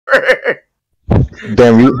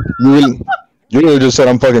Damn, you really just said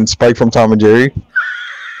I'm fucking Spike from Tom and Jerry.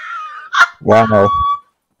 Wow.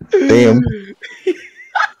 Damn.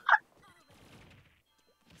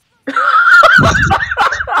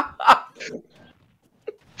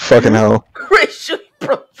 Fucking hell. Racially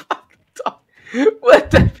profiled. With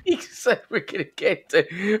that being said, we're gonna get to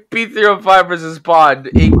b3o5 versus Bond,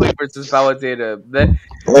 Inkling versus Palutena.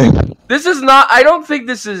 This is not. I don't think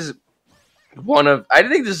this is one of. I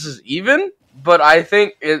think this is even. But I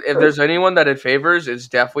think if there's anyone that it favors, it's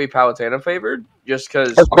definitely Palutena favored. Just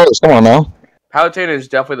because. Of course, come on now. Palutena is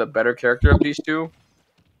definitely the better character of these two.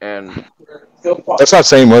 And that's not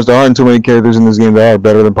saying much. There aren't too many characters in this game that are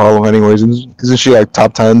better than Paolo anyways. Isn't she like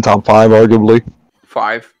top 10, top 5 arguably?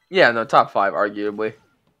 5. Yeah, no, top 5 arguably.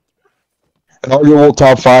 An arguable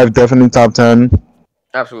top 5, definitely top 10.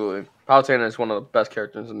 Absolutely. Palutena is one of the best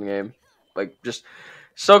characters in the game. Like, just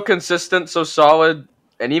so consistent, so solid.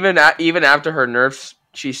 And even after her nerfs,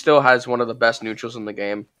 she still has one of the best neutrals in the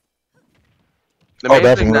game. The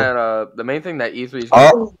main thing that E3's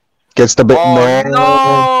gets the bit.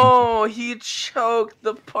 No, he choked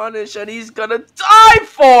the punish and he's gonna die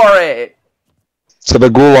for it. So the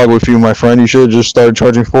gulag with you, my friend. You should have just started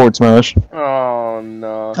charging forward smash. Oh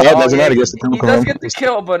no! That doesn't matter. He does get the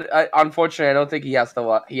kill, but unfortunately, I don't think he has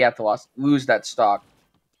to lose that stock.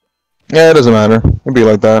 Yeah, it doesn't matter. It'd be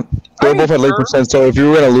like that. They both had late percent, so if you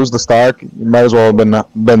were gonna lose the stock, you might as well have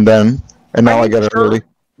been then, and not like get it early.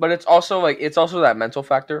 But it's also that mental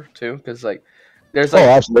factor too, because like there's like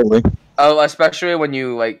absolutely. Especially when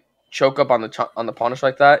you like choke up on the punish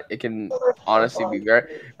like that, it can honestly be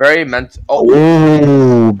very mental.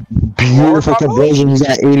 Oh, beautiful conversion. He's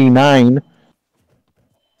at 89.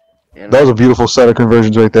 That was a beautiful set of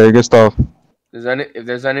conversions right there. Good stuff. If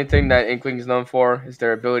there's anything that Inkling is known for, is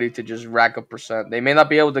their ability to just rack up percent. They may not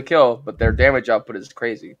be able to kill, but their damage output is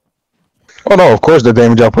crazy. Oh no, of course the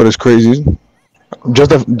damage output is crazy. Just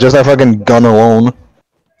that fucking gun alone.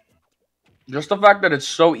 Just the fact that it's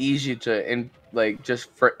so easy to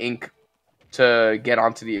just for Ink to get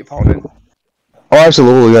onto the opponent. Oh,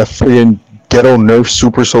 absolutely! That freaking ghetto nerf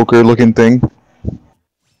super soaker looking thing.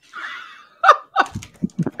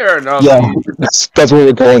 Fair enough. Yeah, that's what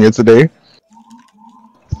we're calling it today.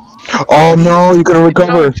 Oh no, you couldn't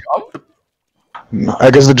recover.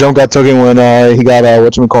 I guess the jump got taken when he got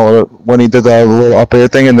when he did that little up air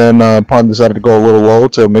thing, and then Pond decided to go a little low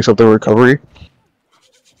to mix up the recovery.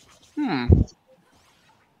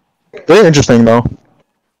 Very interesting though.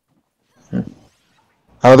 I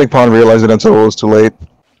don't think Pond realized it until it was too late.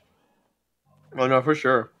 Oh no, for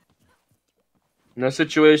sure. In that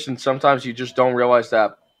situation, sometimes you just don't realize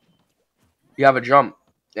that you have a jump,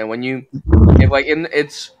 and when you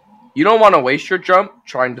don't want to waste your jump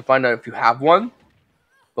trying to find out if you have one.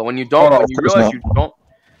 But when you don't, when you realize you don't,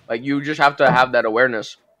 like you just have to have that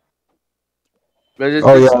awareness. But it's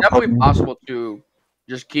definitely possible to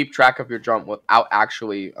just keep track of your jump without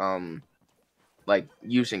actually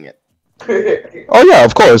using it. Oh yeah,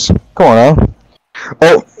 of course. Come on now.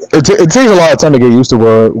 Oh, it takes a lot of time to get used to.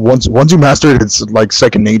 Where once you master it, it's like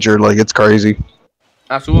second nature. Like it's crazy.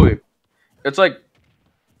 Absolutely, it's like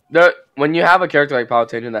when you have a character like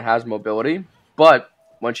Palutena that has mobility, but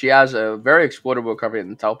when she has a very exploitable recovery in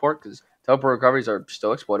the teleport, because teleport recoveries are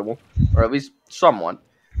still exploitable, or at least somewhat.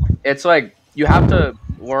 It's like you have to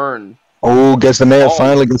learn. Oh, gets the nail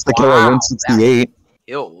finally gets the kill at 168.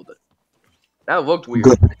 Killed. That looked weird.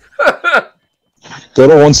 Good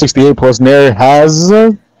at 168 plus Nair has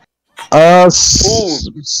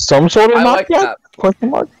some sort of knockback?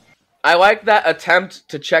 Question mark. I like that attempt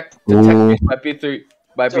to check the technique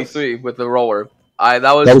by B3 with the roller.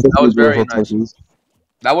 That was very nice.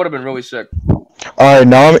 That would have been really sick. Alright,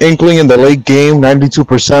 now I'm Inkling in the late game,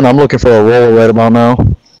 92%. I'm looking for a roller right about now.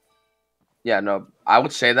 Yeah, no, I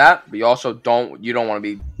would say that, but you also don't want to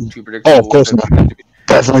be too predictable. Oh, of course not.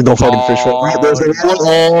 Definitely don't fucking fish for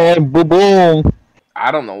it. Boom.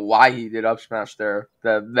 I don't know why he did up smash there.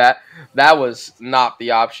 That was not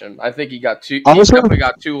the option. I think he definitely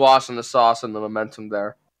got too lost in the sauce and the momentum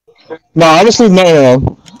there. No, honestly,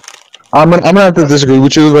 no. I'm gonna have to disagree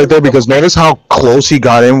with you right there because notice how close he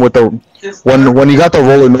got in with the when he got the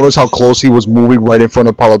roller. Notice how close he was moving right in front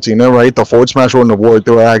of Palutena. Right, the forward smash wouldn't have worked.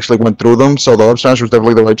 They actually went through them, so the up smash was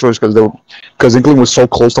definitely the right choice because Inkling was so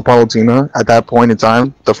close to Palutena at that point in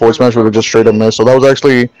time. The forward smash would have just straight up missed. So that was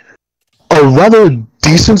actually a rather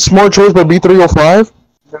decent smart choice by b3o5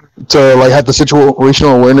 to have the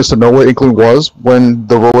situational awareness to know where Inkling was when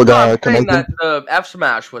the roller got connected. That the F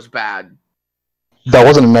smash was bad. That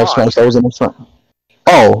wasn't an F smash. That was an F smash.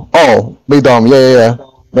 Oh, big dumb. Yeah.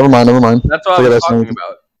 Never mind. That's what I was talking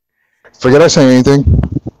about. Forget I said anything.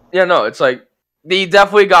 Yeah, no, it's like he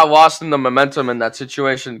definitely got lost in the momentum in that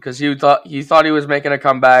situation because he thought he was making a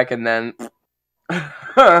comeback, and then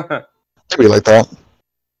Maybe like that.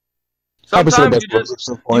 Happens to the sometimes best players at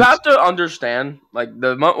some you points. have to understand like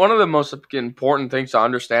one of the most important things to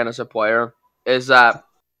understand as a player is that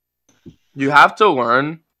you have to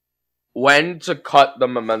learn when to cut the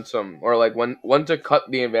momentum or like when to cut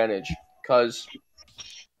the advantage because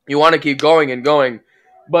you want to keep going and going,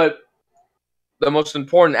 but the most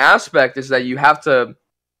important aspect is that you have to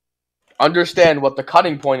understand what the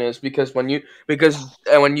cutting point is because when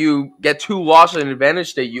you get too lost in an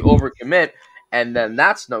advantage state, you overcommit, and then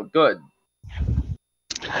that's no good.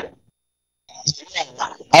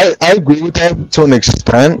 I agree with that to an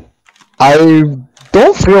extent. I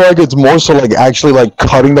don't feel like it's more so like actually like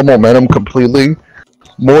cutting the momentum completely.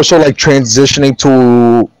 More so like transitioning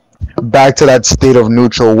to back to that state of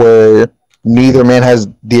neutral where neither man has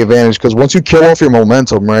the advantage. Because once you kill off your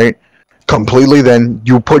momentum, right, completely, then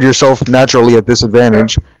you put yourself naturally at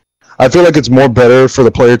disadvantage. I feel like it's more better for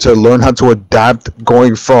the player to learn how to adapt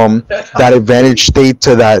going from that advantage state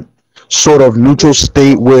to that sort of neutral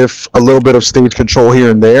state with a little bit of stage control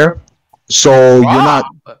here and there. So you're not,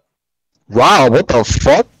 Rob, wow, what the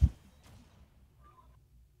fuck?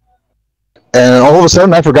 And all of a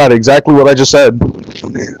sudden, I forgot exactly what I just said.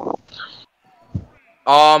 Wait,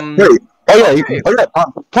 oh yeah, okay. oh yeah,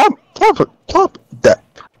 Pop, that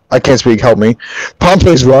I can't speak. Help me. Pop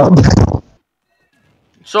plays Rob.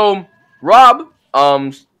 So Rob,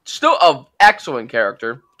 still an excellent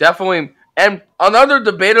character, definitely, and another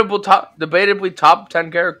debatably top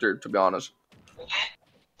 10 character to be honest.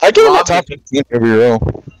 I give him a Rob top is 15 every row.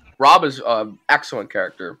 Rob is an excellent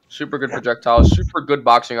character, super good projectiles, super good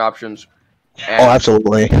boxing options, Oh, and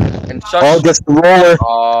absolutely. such. Oh, gets the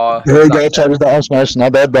roller. There you Not go. bad. Charges the up smash.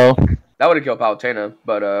 Not bad though. That would have killed Palutena,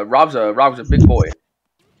 but Rob's a big boy.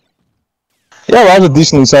 Yeah, Rob's a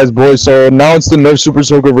decently sized boy. So now it's the Nerf Super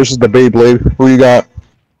Soaker versus the Beyblade. Who you got?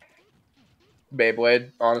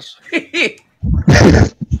 Beyblade, honestly.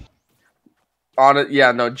 On it,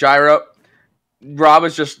 yeah, no Gyro. Rob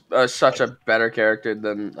is just such a better character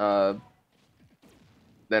than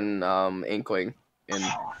Inkling. And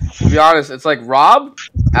to be honest, it's like Rob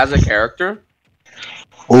as a character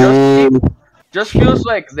Ooh, just feels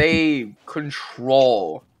like they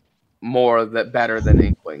control more that better than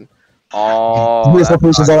Inkling. Oh, beautiful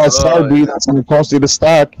that's pieces not on that side good. B. That's gonna cost you the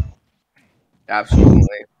stack. Absolutely.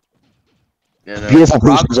 You know, Beautiful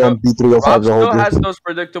pieces on Rob B3o5's a whole still has different. those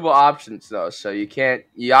predictable options though, so you can't.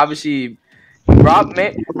 You obviously Rob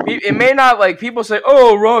may it may not like people say,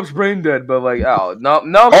 "Oh, Rob's brain dead," but like, oh no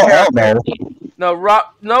Oh, character, no.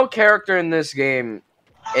 no character in this game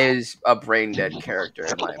is a brain dead character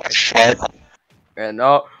in my opinion. Shit. And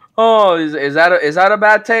is that a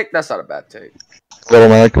bad take? That's not a bad take. Little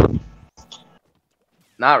Mac.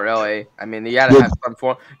 Not really. I mean, you Yeah.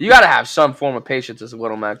 gotta have some form of patience as a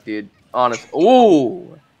Little Mac, dude. Honest. Ooh,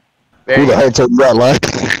 Who very the hell took that like?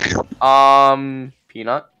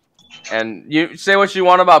 Peanut. And you say what you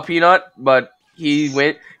want about Peanut, but he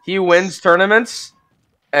wins tournaments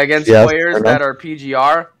against Yeah, fair players enough. that are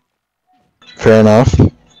PGR. Fair enough.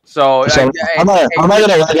 So So I'm not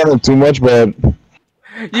gonna rag on him too much, but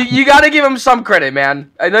you got to give him some credit,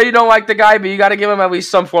 man. I know you don't like the guy, but you got to give him at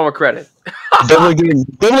least some form of credit. definitely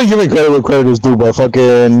giving credit where credit is due. But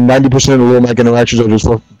fucking 90% of the Little Mac interactions are just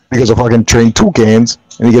because of fucking train toucans,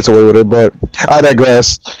 and he gets away with it. But I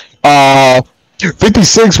digress.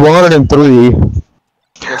 56, 103.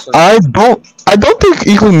 Listen, I don't think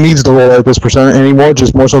Inkling needs to roll at this percent anymore.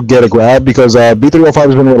 Just more so get a grab because B3o5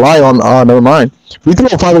 has been relying on. Never mind.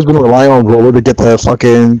 B3o5 has been relying on roller to get the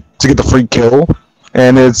free kill,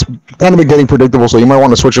 and it's kind of been getting predictable. So you might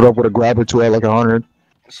want to switch it up with a grab or two at like 100.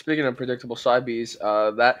 speaking of predictable side Bs, I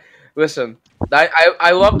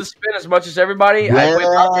love the spin as much as everybody.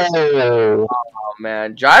 Whoa. Oh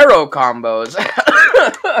man, gyro combos,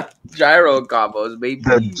 gyro combos, baby.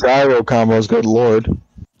 The gyro combos, good lord.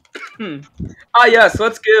 Yes,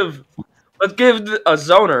 let's give a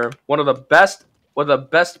zoner one of the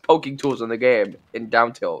best poking tools in the game in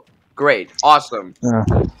down tilt. Great, awesome. Yeah.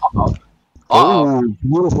 Uh-oh. Oh,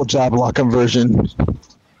 beautiful jab lock conversion.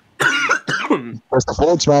 First the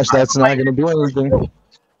forward smash, that's not going to do anything.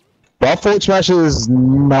 That forward smash is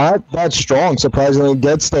not that strong. Surprisingly, it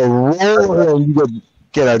gets the roll, and you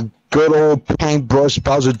get a good old paintbrush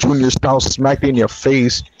Bowser Jr. style smacked in your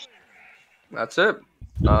face. That's it.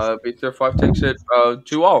 B3o5 takes it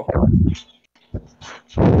 2-0.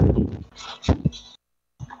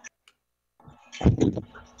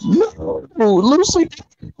 No, Lucy.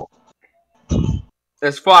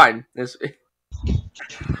 It's fine. It's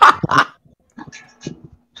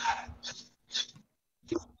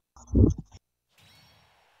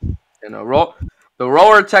The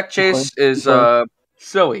roller tech chase is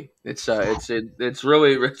silly. It's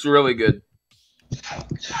really good.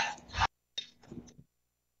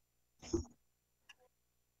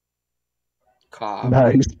 Copy.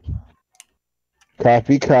 Nice.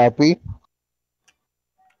 Copy.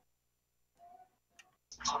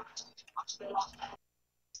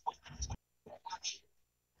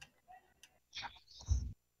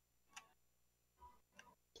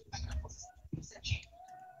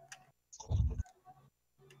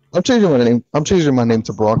 I'm changing my name. I'm changing my name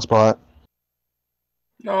to Brock Spot.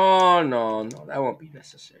 No, that won't be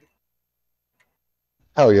necessary.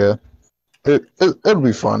 Hell yeah. It'll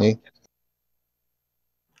be funny.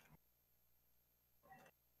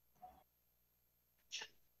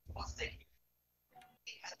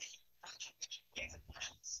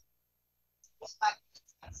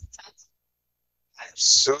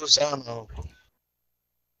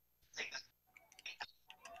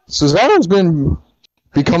 Susano's been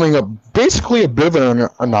becoming basically a bit of an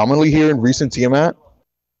anomaly here in recent Tiamat.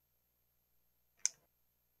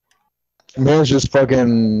 Man's just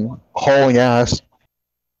fucking hauling ass.